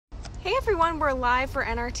Hey everyone, we're live for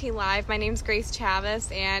NRT Live. My name's Grace Chavez,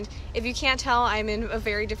 and if you can't tell, I'm in a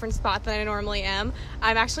very different spot than I normally am.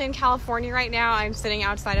 I'm actually in California right now. I'm sitting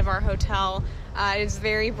outside of our hotel. It's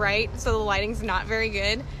very bright, so the lighting's not very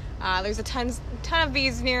good. There's a ton of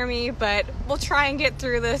bees near me, but we'll try and get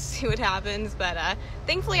through this, see what happens. But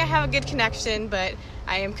thankfully I have a good connection, but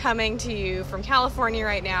I am coming to you from California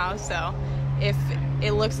right now, so if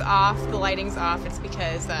it looks off, the lighting's off, it's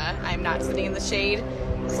because I'm not sitting in the shade.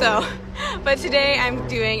 So, but today I'm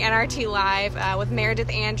doing NRT Live with Meredith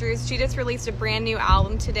Andrews. She just released a brand new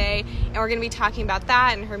album today, and we're going to be talking about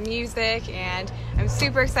that and her music, and I'm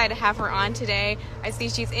super excited to have her on today. I see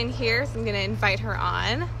she's in here, so I'm going to invite her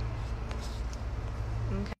on.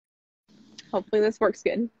 Okay. Hopefully this works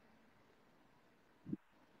good.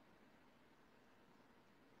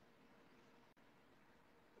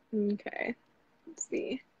 Okay, let's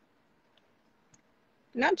see.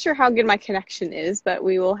 I'm not sure how good my connection is, but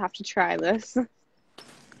we will have to try this.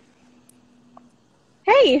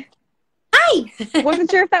 Hey! Hi!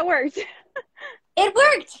 Wasn't sure if that worked. It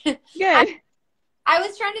worked! Good. I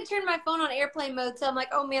was trying to turn my phone on airplane mode, so I'm like,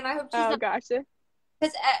 oh man, I hope she's not. Oh, gotcha.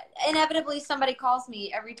 Because inevitably somebody calls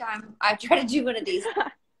me every time I try to do one of these.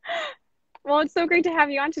 Well, it's so great to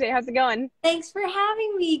have you on today. How's it going? Thanks for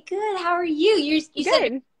having me. Good. How are you? You Good.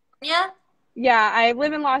 said California? Yeah, I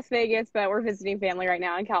live in Las Vegas, but we're visiting family right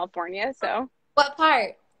now in California, so. What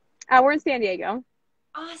part? We're in San Diego.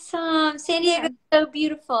 Awesome. San Diego's so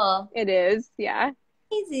beautiful. It is, yeah.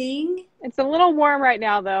 Amazing. It's a little warm right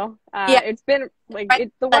now, though. Yeah. It's been, the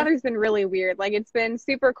weather's been really weird. Like, it's been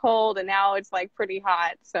super cold, and now it's, pretty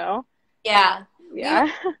hot, so. Yeah.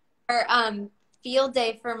 Yeah. We were our field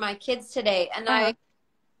day for my kids today, and the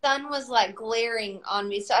sun was, glaring on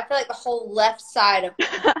me, so I feel like the whole left side of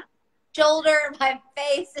shoulder, my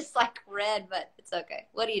face is red, but it's okay.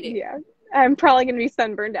 What do you do? Yeah, I'm probably gonna be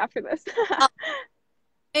sunburned after this.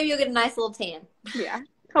 Maybe you'll get a nice little tan. Yeah,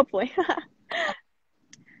 hopefully.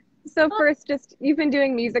 So first, you've been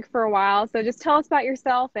doing music for a while, so just tell us about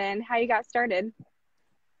yourself and how you got started.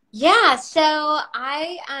 Yeah, so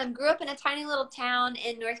I grew up in a tiny little town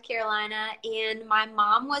in North Carolina, and my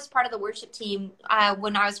mom was part of the worship team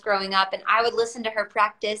when I was growing up, and I would listen to her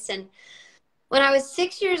practice. And when I was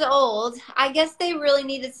 6 years old, I guess they really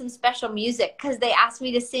needed some special music because they asked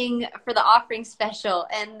me to sing for the offering special.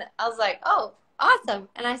 And I was like, oh, awesome.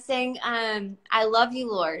 And I sang I Love You,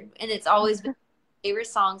 Lord. And it's always been my favorite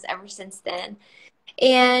songs ever since then.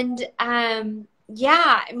 And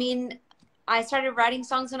yeah, I mean, I started writing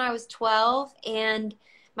songs when I was 12. And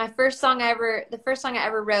the first song I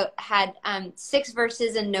ever wrote had 6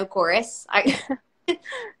 verses and no chorus. I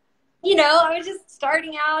was just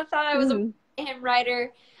starting out. I thought I was a hymn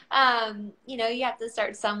writer. You have to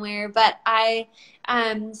start somewhere, but I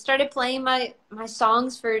started playing my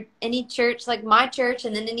songs for any church, like my church,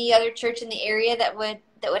 and then any other church in the area that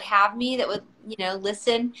would have me, that would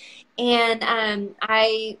listen. And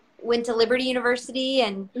I went to Liberty University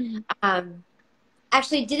and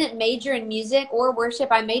actually didn't major in music or worship.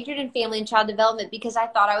 I majored in family and child development because I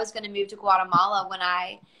thought I was going to move to Guatemala when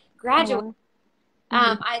I graduated.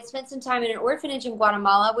 I had spent some time in an orphanage in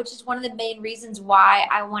Guatemala, which is one of the main reasons why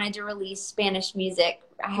I wanted to release Spanish music.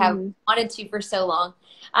 I have wanted to for so long.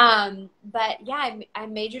 But yeah, I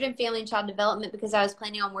majored in family and child development because I was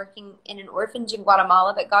planning on working in an orphanage in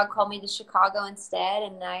Guatemala, but God called me to Chicago instead.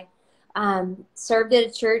 And I served at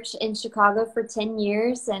a church in Chicago for 10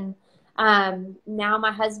 years. And now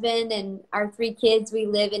my husband and our 3 kids, we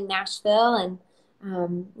live in Nashville, and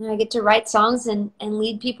I get to write songs and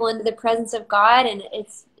lead people into the presence of God, and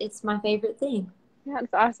it's my favorite thing. Yeah,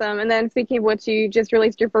 that's awesome. And then speaking of which, you just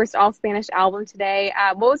released your first all-Spanish album today.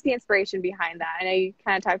 What was the inspiration behind that? I know you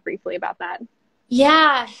kind of talked briefly about that.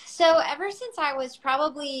 Yeah, so ever since I was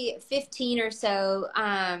probably 15 or so,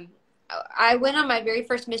 I went on my very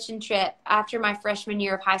first mission trip after my freshman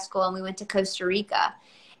year of high school, and we went to Costa Rica.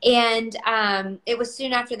 And it was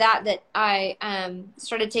soon after that I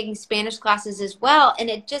started taking Spanish classes as well. And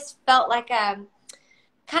it just felt like a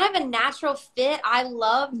kind of a natural fit. I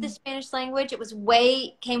loved the Spanish language.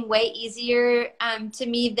 It came way easier to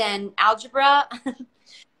me than algebra.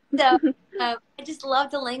 So I just loved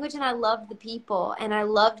the language, and I loved the people. And I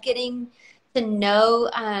loved getting to know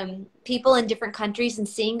people in different countries and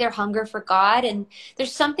seeing their hunger for God. And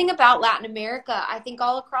there's something about Latin America, I think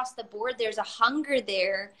all across the board, there's a hunger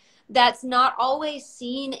there that's not always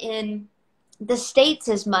seen in the States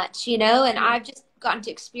as much, and I've just gotten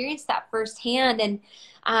to experience that firsthand. And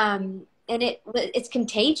it's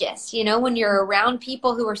contagious, when you're around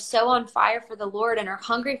people who are so on fire for the Lord and are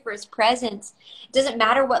hungry for his presence. It doesn't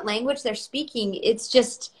matter what language they're speaking. It's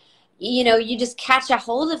just, you know, you just catch a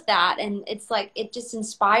hold of that, and it's like it just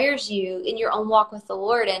inspires you in your own walk with the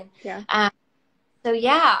Lord. And Yeah. so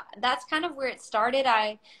yeah, that's kind of where it started.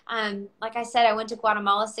 I like I said, I went to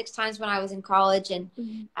Guatemala 6 times when I was in college, and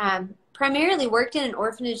primarily worked in an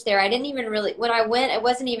orphanage there. I didn't even really, when I went, it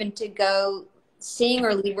wasn't even to go sing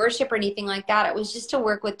or lead worship or anything like that. It was just to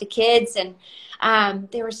work with the kids. And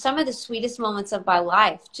there were some of the sweetest moments of my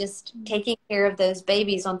life, just taking care of those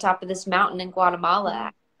babies on top of this mountain in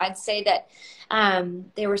Guatemala. I'd say that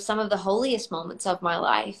they were some of the holiest moments of my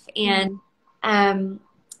life. And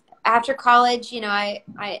after college, you know, I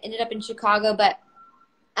ended up in Chicago, but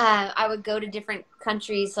I would go to different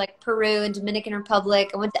countries like Peru and Dominican Republic.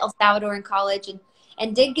 I went to El Salvador in college,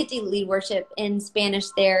 and did get to lead worship in Spanish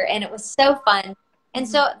there. And it was so fun. And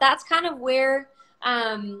so that's kind of where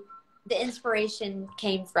the inspiration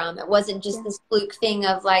came from. It wasn't just this fluke thing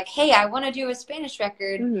of like, hey, I want to do a Spanish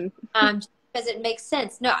record just because it makes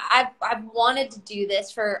sense. No, I've wanted to do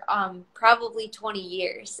this for probably 20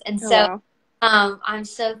 years. And so I'm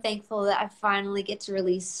so thankful that I finally get to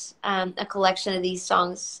release a collection of these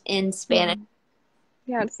songs in Spanish.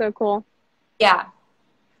 Yeah, it's so cool. Yeah.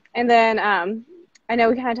 And then I know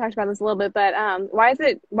we kind of talked about this a little bit, but why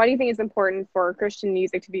do you think it's important for Christian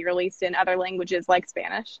music to be released in other languages like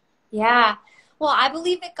Spanish? Yeah. Well, I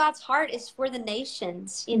believe that God's heart is for the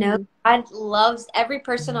nations. You know, God loves every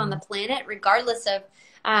person on the planet, regardless of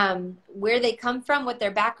where they come from, what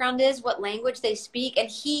their background is, what language they speak. And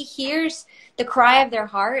he hears the cry of their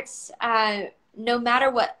hearts, no matter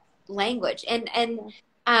what language. And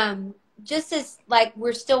just as like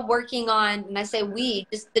we're still working on, and I say we,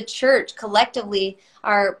 just the church collectively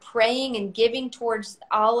are praying and giving towards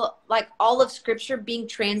all of Scripture being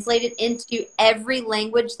translated into every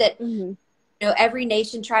language that you know, every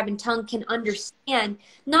nation, tribe, and tongue can understand.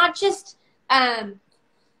 Not just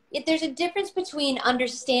if there's a difference between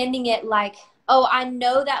understanding it like, oh, I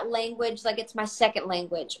know that language like it's my second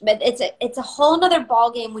language, but it's a whole nother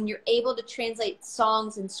ballgame when you're able to translate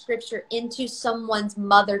songs and Scripture into someone's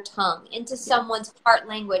mother tongue, into someone's heart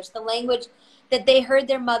language, the language that they heard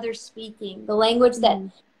their mother speaking, the language that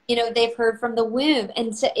you know they've heard from the womb.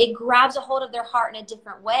 And so it grabs a hold of their heart in a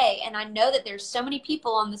different way. And I know that there's so many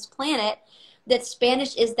people on this planet that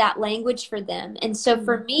Spanish is that language for them. And so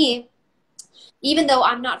for me, even though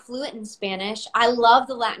I'm not fluent in Spanish, I love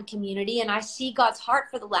the Latin community, and I see God's heart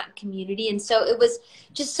for the Latin community. And so it was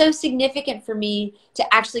just so significant for me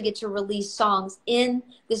to actually get to release songs in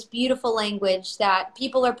this beautiful language that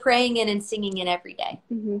people are praying in and singing in every day.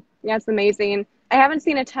 Yeah, it's amazing. And I haven't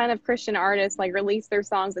seen a ton of Christian artists like release their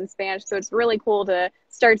songs in Spanish, so it's really cool to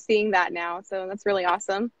start seeing that now. So that's really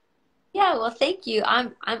awesome. Yeah, well, thank you.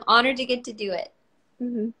 I'm honored to get to do it.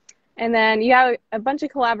 And then you have a bunch of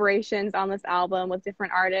collaborations on this album with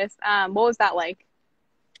different artists. What was that like?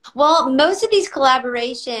 Well, most of these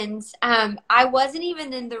collaborations, I wasn't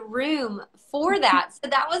even in the room for that. So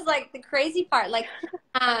that was like the crazy part. Like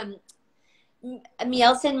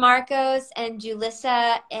Mielson Marcos and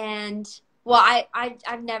Julissa, and well,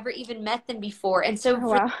 I've never even met them before. And so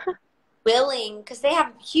willing, because they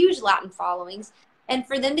have huge Latin followings, and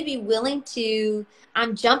for them to be willing to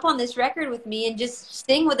jump on this record with me and just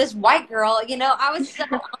sing with this white girl, you know, I was so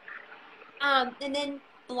and then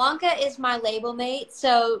Blanca is my label mate,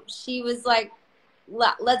 so she was like,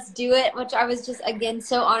 let's do it, which I was just, again,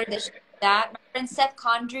 so honored that she did that. My friend Seth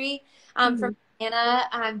Condry from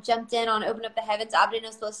Atlanta jumped in on Open Up the Heavens,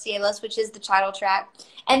 Abrenos los Cielos, which is the title track.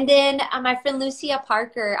 And then my friend Lucia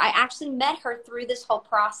Parker, I actually met her through this whole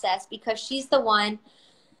process because she's the one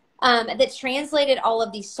that translated all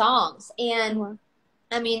of these songs. And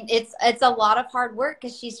I mean, it's a lot of hard work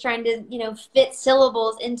because she's trying to, you know, fit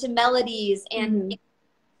syllables into melodies and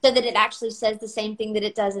so that it actually says the same thing that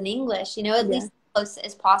it does in English, you know, at least as close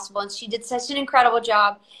as possible. And she did such an incredible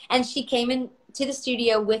job. And she came into the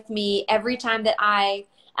studio with me every time that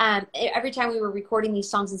every time we were recording these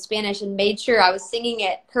songs in Spanish, and made sure I was singing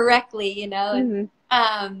it correctly, you know.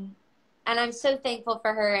 And I'm so thankful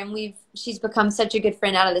for her, and she's become such a good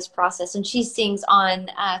friend out of this process. And she sings on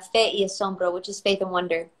Fe y Asombro, which is Faith and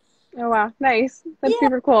Wonder. Oh, wow. Nice. That's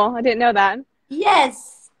super cool. I didn't know that.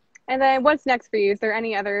 Yes. And then what's next for you? Is there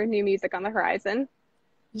any other new music on the horizon?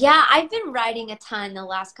 Yeah, I've been writing a ton the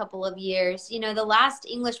last couple of years. You know, the last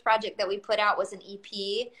English project that we put out was an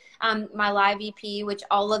EP, my live EP, which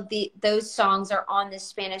all of those songs are on this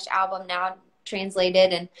Spanish album now,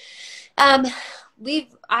 translated. And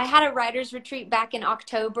I had a writer's retreat back in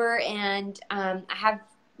October, and I have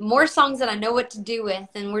more songs that I know what to do with,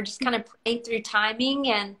 and we're just kind of playing through timing,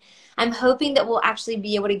 and I'm hoping that we'll actually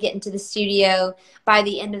be able to get into the studio by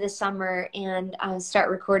the end of the summer and start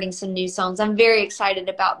recording some new songs. I'm very excited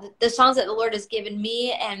about the songs that the Lord has given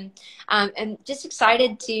me, and just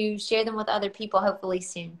excited to share them with other people hopefully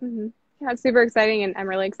soon. Mm-hmm. Yeah, it's super exciting, and I'm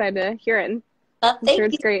really excited to hear it. I'm sure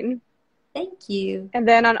it's great. Thank you. And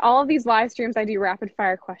then on all of these live streams, I do rapid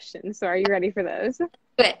fire questions. So are you ready for those?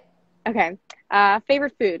 Good. Okay.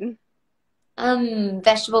 Favorite food?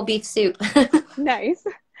 Vegetable beef soup. Nice.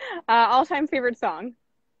 All-time favorite song?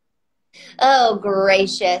 Oh,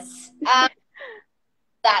 gracious.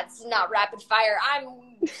 That's not rapid fire.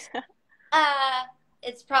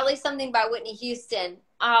 It's probably something by Whitney Houston.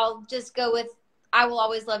 I'll just go with I Will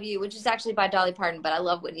Always Love You, which is actually by Dolly Parton, but I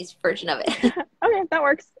love Whitney's version of it. Okay, that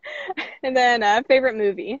works. And then favorite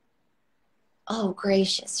movie? Oh,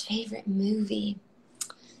 gracious. Favorite movie.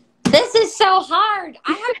 This is so hard.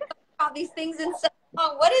 I have to talk about these things in so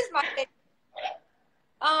long. What is my favorite?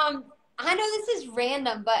 I know this is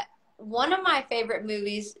random, but one of my favorite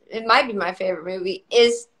movies, it might be my favorite movie,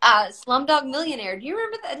 is Slumdog Millionaire. Do you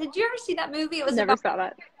remember that? Did you ever see that movie? It was Never saw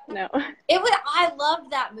that. No. I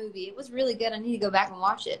loved that movie. It was really good. I need to go back and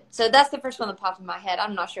watch it. So that's the first one that popped in my head.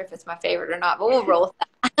 I'm not sure if it's my favorite or not, but we'll roll with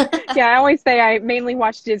that. Yeah, I always say I mainly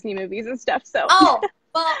watch Disney movies and stuff. So. Oh,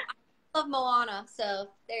 well, I love Moana, so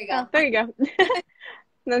there you go. Oh, there you go. And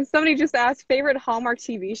then somebody just asked favorite Hallmark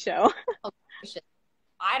TV show. Oh,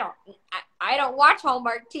 I don't watch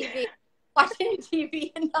Hallmark TV. Watch any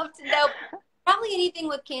TV enough to know. Probably anything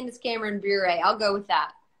with Candace Cameron Bure. I'll go with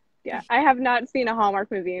that. Yeah, I have not seen a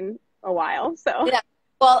Hallmark movie in a while, so. Yeah.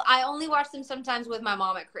 Well, I only watch them sometimes with my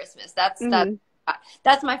mom at Christmas. That's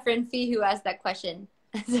my friend Fee who asked that question.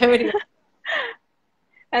 So anyway.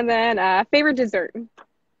 And then favorite dessert?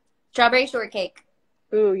 Strawberry shortcake.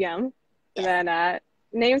 Ooh, yum. Yes. And then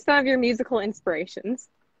name some of your musical inspirations.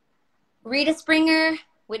 Rita Springer,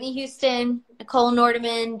 Whitney Houston, Nicole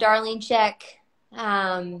Nordeman, Darlene Check,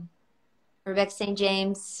 Rebecca St.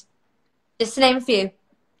 James, just to name a few.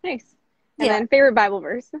 Nice. And then favorite Bible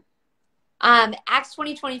verse? Acts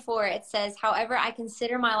 20:24, it says, however, I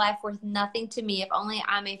consider my life worth nothing to me if only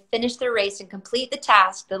I may finish the race and complete the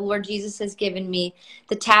task the Lord Jesus has given me,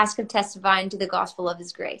 the task of testifying to the gospel of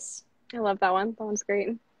his grace. I love that one. That one's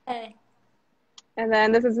great. Hey. And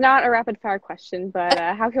then this is not a rapid fire question, but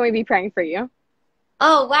how can we be praying for you?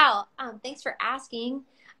 Oh, wow. Thanks for asking.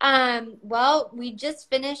 Well, we just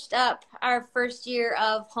finished up our first year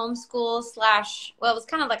of homeschool well, it was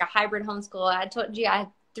kind of like a hybrid homeschool. I told you I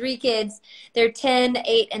had 3 kids. They're 10,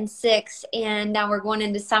 8, and 6, and now we're going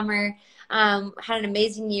into summer. Had an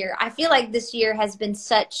amazing year. I feel like this year has been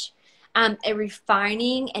such a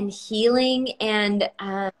refining and healing and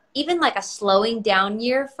even like a slowing down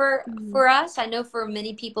year for us. I know for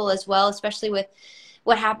many people as well, especially with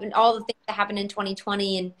what happened, all the things that happened in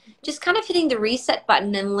 2020, and just kind of hitting the reset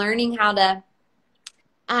button and learning how to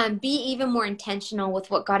be even more intentional with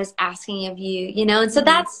what God is asking of you, you know? And so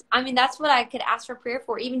that's what I could ask for prayer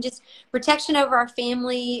for, even just protection over our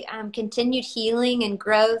family, continued healing and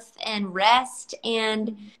growth and rest,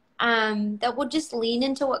 and that we'll just lean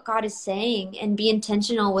into what God is saying and be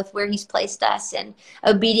intentional with where he's placed us and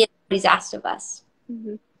obedient to what he's asked of us.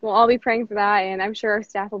 We'll all be praying for that, and I'm sure our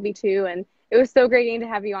staff will be too. And it was so great getting to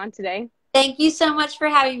have you on today. Thank you so much for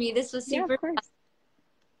having me. This was super fun.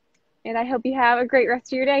 And I hope you have a great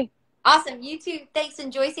rest of your day. Awesome. You too. Thanks.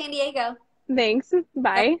 Enjoy San Diego. Thanks.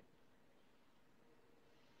 Bye.